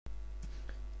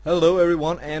Hello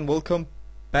everyone and welcome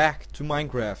back to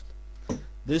Minecraft.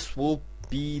 This will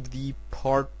be the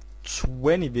part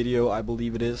 20 video, I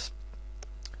believe it is.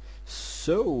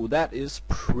 So that is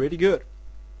pretty good.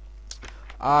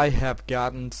 I have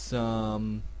gotten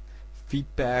some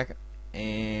feedback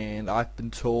and I've been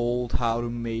told how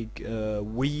to make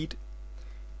wheat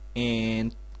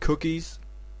and cookies.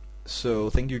 So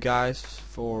thank you guys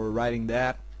for writing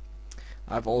that.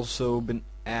 I've also been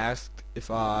asked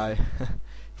if I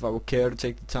if I would care to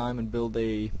take the time and build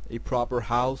a proper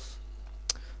house.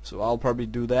 So I'll probably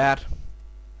do that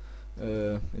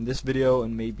in this video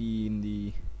and maybe in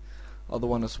the other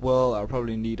one as well. I'll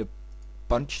probably need a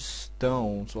bunch of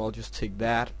stone, so I'll just take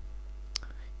that.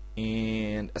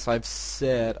 And as I've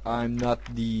said, I'm not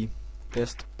the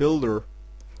best builder,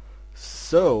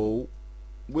 so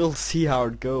we'll see how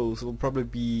it goes. It'll probably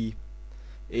be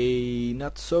a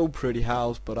not so pretty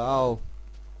house, but I'll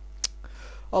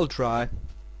try.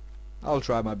 I'll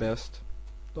try my best.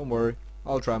 Don't worry,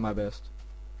 I'll try my best.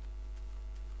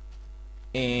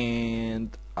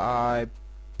 And I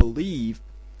believe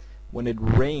when it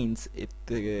rains, it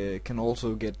can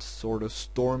also get sort of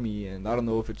stormy, and I don't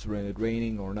know if it's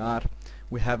raining or not.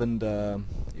 We haven't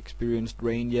experienced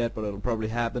rain yet, but it'll probably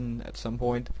happen at some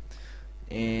point.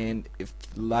 And if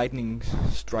lightning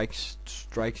strikes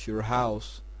your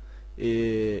house,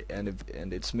 and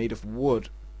it's made of wood,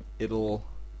 it'll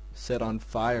set on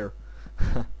fire.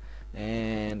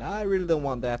 And I really don't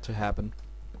want that to happen.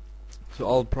 So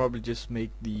I'll probably just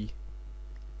make the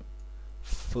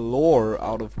floor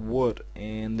out of wood,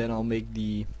 and then I'll make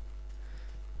the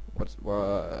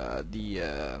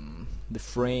the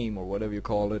frame or whatever you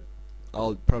call it.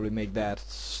 I'll probably make that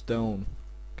stone,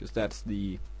 because that's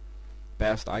the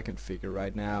best I can figure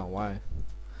right now. Why?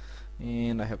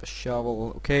 And I have a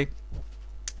shovel. Okay.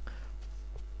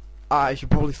 I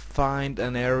should probably find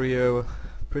an area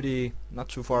pretty not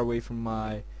too far away from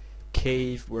my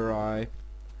cave where I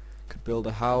could build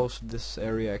a house. This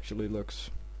area actually looks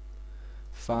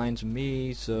fine to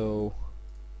me, so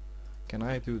can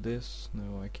I do this?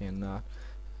 No, I cannot.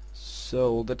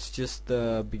 So let's just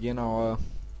begin our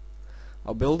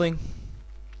building.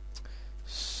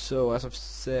 So as I've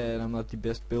said, I'm not the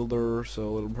best builder,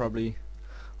 so I'll probably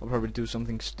do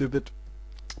something stupid.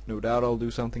 No doubt I'll do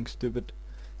something stupid,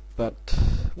 but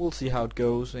we'll see how it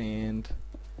goes. And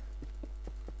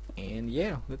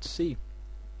yeah, let's see.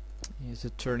 Is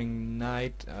it turning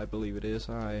night? I believe it is.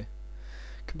 I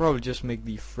can probably just make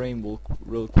the frame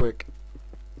real quick,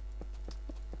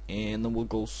 and then we'll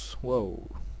go whoa.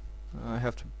 I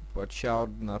have to watch out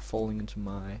not falling into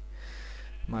my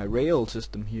rail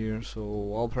system here,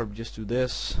 so I'll probably just do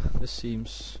this. This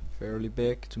seems fairly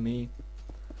big to me.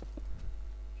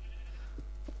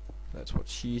 That's what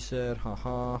she said,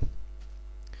 haha.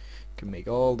 Can make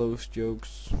all those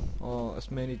jokes,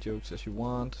 as many jokes as you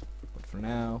want, but for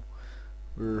now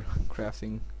we're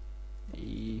crafting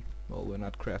well, we're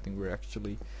not crafting, we're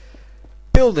actually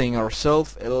building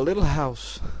ourselves a little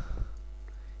house.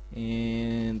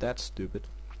 And that's stupid.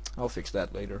 I'll fix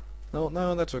that later.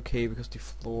 No, that's okay, because the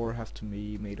floor have to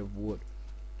be made of wood.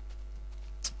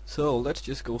 So let's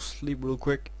just go sleep real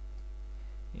quick.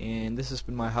 And this has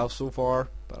been my house so far,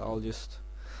 but I'll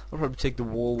probably take the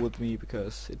wall with me,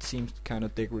 because it seems kind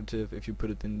of decorative if you put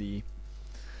it in the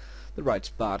right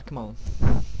spot. Come on,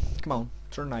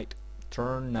 turn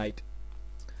night.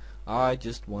 I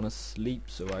just wanna sleep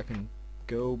so I can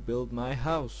go build my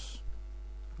house.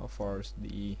 How far is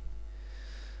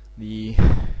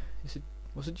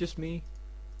was it just me?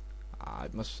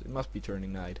 It must be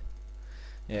turning night.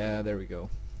 Yeah, there we go.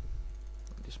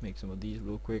 I'll just make some of these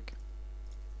real quick.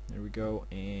 There we go.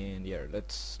 And yeah,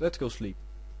 let's go sleep.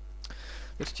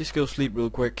 Let's just go sleep real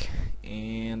quick.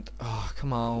 And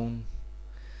come on,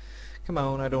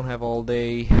 I don't have all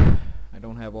day.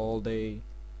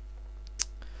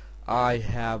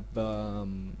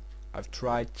 I've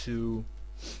tried to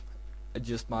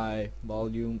adjust my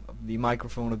volume of the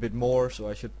microphone a bit more, so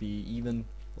I should be even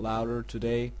louder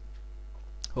today.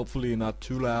 Hopefully not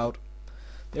too loud.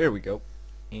 There we go.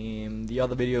 In the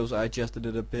other videos I adjusted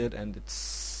it a bit, and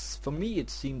for me it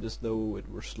seemed as though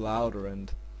it was louder,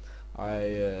 and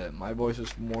my voice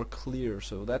is more clear,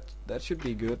 so that should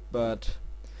be good. But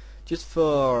just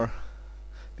for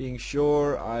being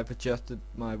sure, I've adjusted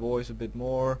my voice a bit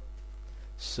more,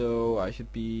 so I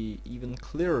should be even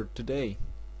clearer today.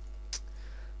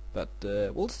 But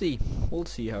we'll see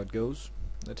how it goes.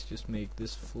 Let's just make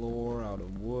this floor out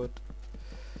of wood.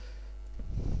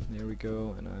 There we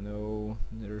go. And I know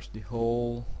there's the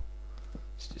hole.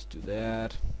 Let's just do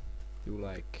that. Do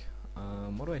like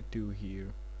what do I do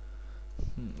here?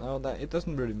 No, that it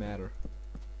doesn't really matter.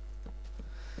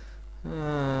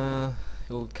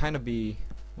 It'll kind of be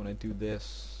when I do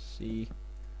this. See,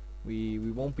 we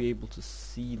won't be able to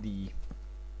see the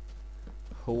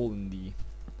hole in the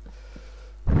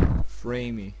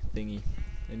framey thingy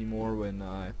anymore. When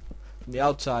from the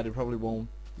outside, it probably won't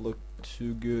look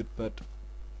too good, but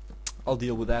I'll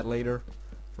deal with that later.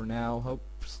 For now,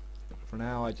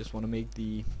 I just want to make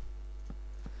the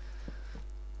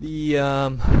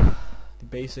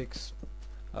basics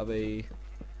of a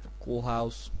cool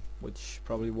house, which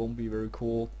probably won't be very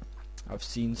cool. I've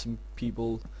seen some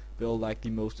people build like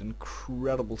the most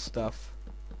incredible stuff,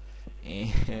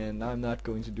 and I'm not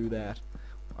going to do that.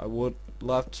 I would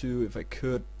love to if I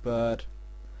could, but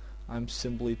I'm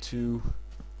simply too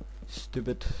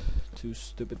stupid.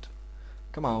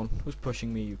 Come on, who's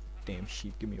pushing me, you damn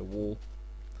sheep? Give me a wall.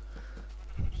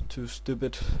 Too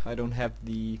stupid. I don't have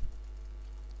the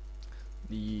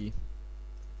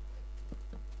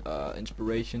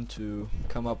inspiration to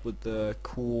come up with the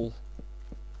cool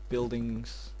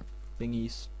buildings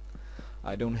thingies.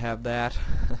 I don't have that.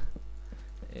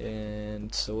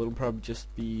 And so it'll probably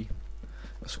just be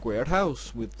a squared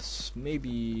house with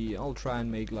maybe, I'll try and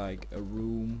make like a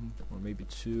room or maybe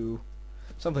two,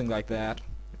 something like that.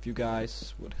 If you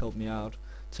guys would help me out,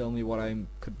 tell me what I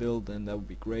could build, then that would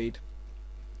be great.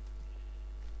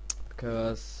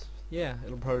 Because yeah,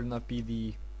 it'll probably not be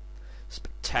the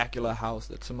spectacular house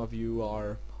that some of you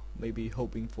are maybe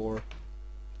hoping for.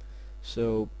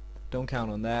 So don't count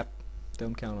on that.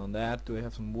 Don't count on that. Do I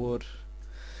have some wood?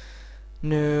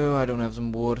 No, I don't have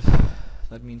some wood.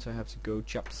 That means I have to go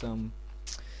chop some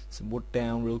wood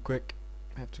down real quick.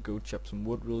 I have to go chop some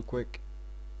wood real quick.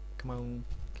 Come on,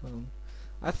 come on.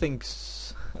 I think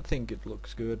it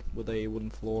looks good with a wooden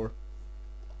floor.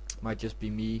 Might just be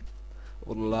me. I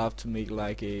would love to make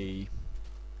like a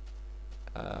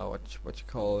what you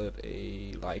call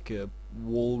it, like a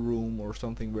wall room or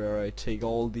something, where I take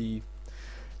all the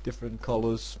different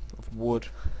colors of wood,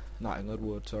 not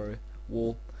wood, sorry,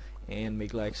 wool, and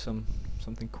make like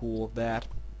something cool of that.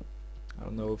 I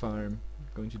don't know if I'm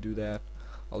going to do that.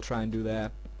 I'll try and do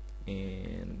that,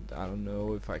 and I don't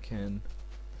know if I can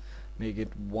make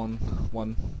it one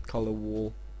color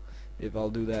wool. If I'll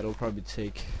do that, it'll probably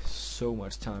take so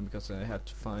much time, because I have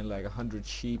to find like 100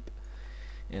 sheep,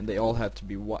 and they all have to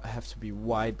be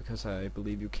white, because I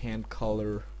believe you can't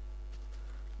color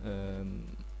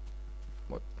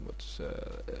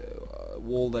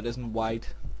wool that isn't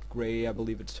white. Gray, I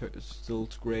believe it's still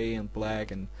gray and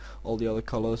black and all the other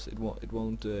colors. It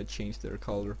won't change their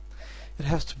color. It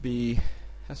has to be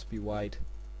white,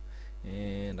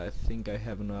 and I think I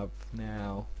have enough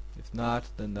now. If not,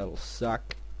 then that'll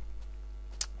suck.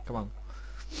 Come on.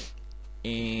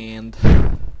 And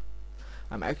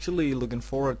I'm actually looking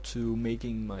forward to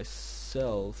making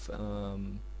myself a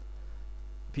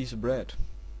piece of bread.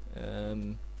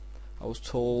 I was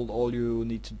told all you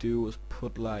need to do is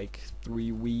put like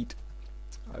 3 wheat,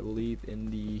 I believe, in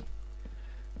the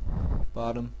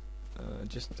bottom.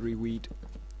 Just 3 wheat,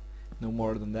 no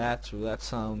more than that. So that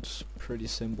sounds pretty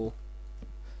simple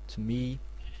to me.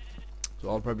 So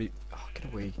I'll probably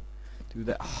get away. Do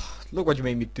that. Look what you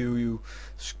made me do, you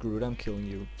screwed. I'm killing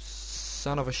you,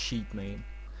 son of a sheep, man.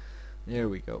 There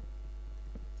we go.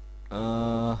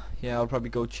 Yeah, I'll probably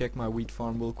go check my wheat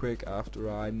farm real quick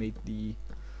after I made the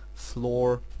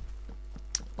floor.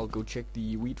 I'll go check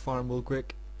the wheat farm real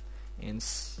quick and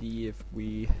see if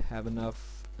we have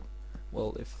enough.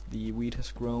 Well, if the wheat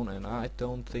has grown, and I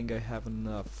don't think I have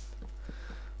enough.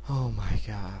 Oh my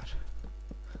god,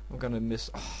 I'm gonna miss.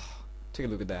 Take a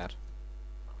look at that.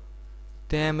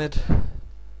 Damn it.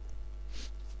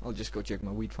 I'll just go check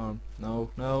my wheat farm. No,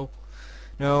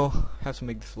 have to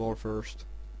make the floor first.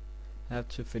 Have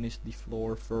to finish the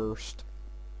floor first.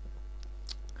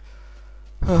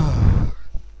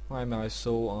 Why am I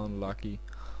so unlucky?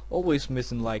 Always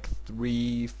missing like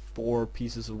 3-4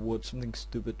 pieces of wood, something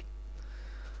stupid.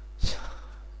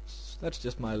 That's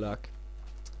just my luck.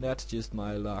 That's just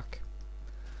my luck.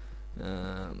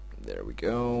 There we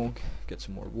go. Get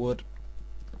some more wood.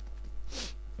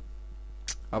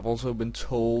 I've also been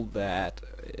told that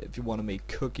if you want to make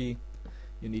cookie,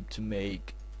 you need to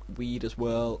make wheat as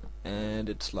well, and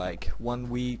it's like 1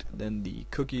 wheat, then the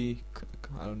cookie,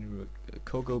 I don't know,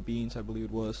 cocoa beans, I believe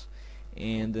it was,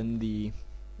 and then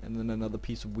another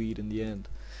piece of wheat in the end,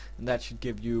 and that should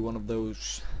give you one of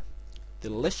those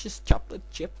delicious chocolate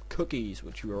chip cookies,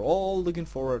 which we are all looking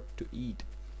forward to eat.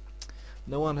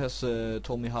 No one has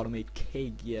told me how to make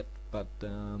cake yet, but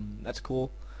that's cool.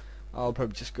 I'll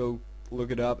probably just go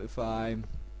look it up if I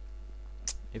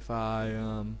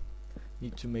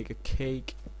need to make a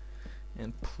cake.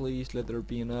 And please let there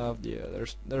be enough. Yeah,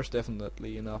 there's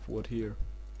definitely enough wood here.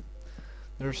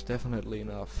 There's definitely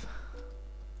enough.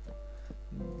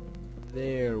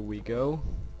 There we go.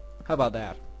 How about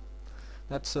that?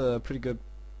 That's a pretty good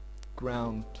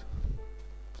ground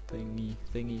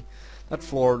thingy. That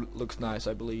floor looks nice,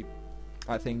 I believe.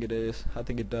 I think it is. I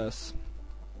think it does.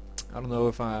 I don't know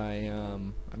if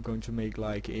I'm going to make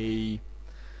like a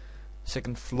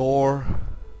second floor.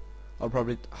 I'll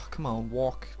probably come on,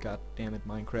 walk. God damn it,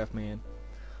 Minecraft man.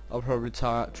 I'll probably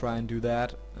try and do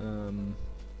that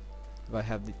if I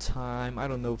have the time. I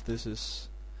don't know if this is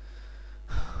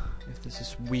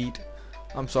wheat.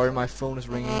 I'm sorry, my phone is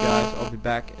ringing, guys. I'll be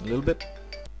back in a little bit.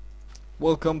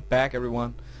 Welcome back,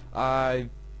 everyone. My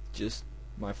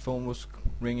phone was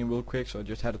ringing real quick, so I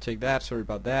just had to take that. Sorry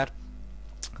about that.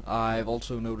 I've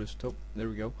also noticed, oh, there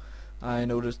we go. I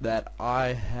noticed that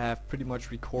I have pretty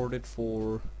much recorded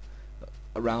for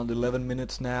around 11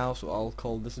 minutes now, so I'll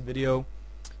call this a video.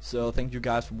 So thank you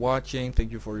guys for watching,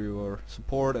 thank you for your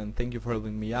support, and thank you for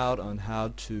helping me out on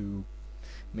how to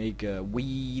make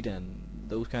weed and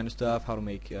those kind of stuff, how to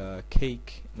make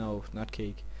cake, no, not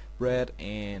cake, bread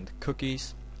and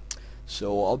cookies.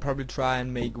 So I'll probably try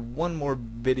and make one more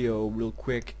video real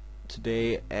quick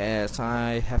today, as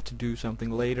I have to do something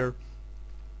later.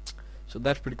 So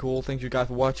that's pretty cool. Thank you guys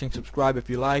for watching. Subscribe if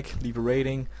you like, leave a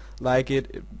rating, like it.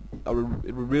 It would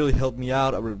really help me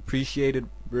out. I would appreciate it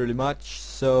really much.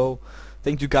 So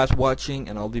thank you guys for watching,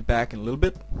 and I'll be back in a little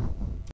bit.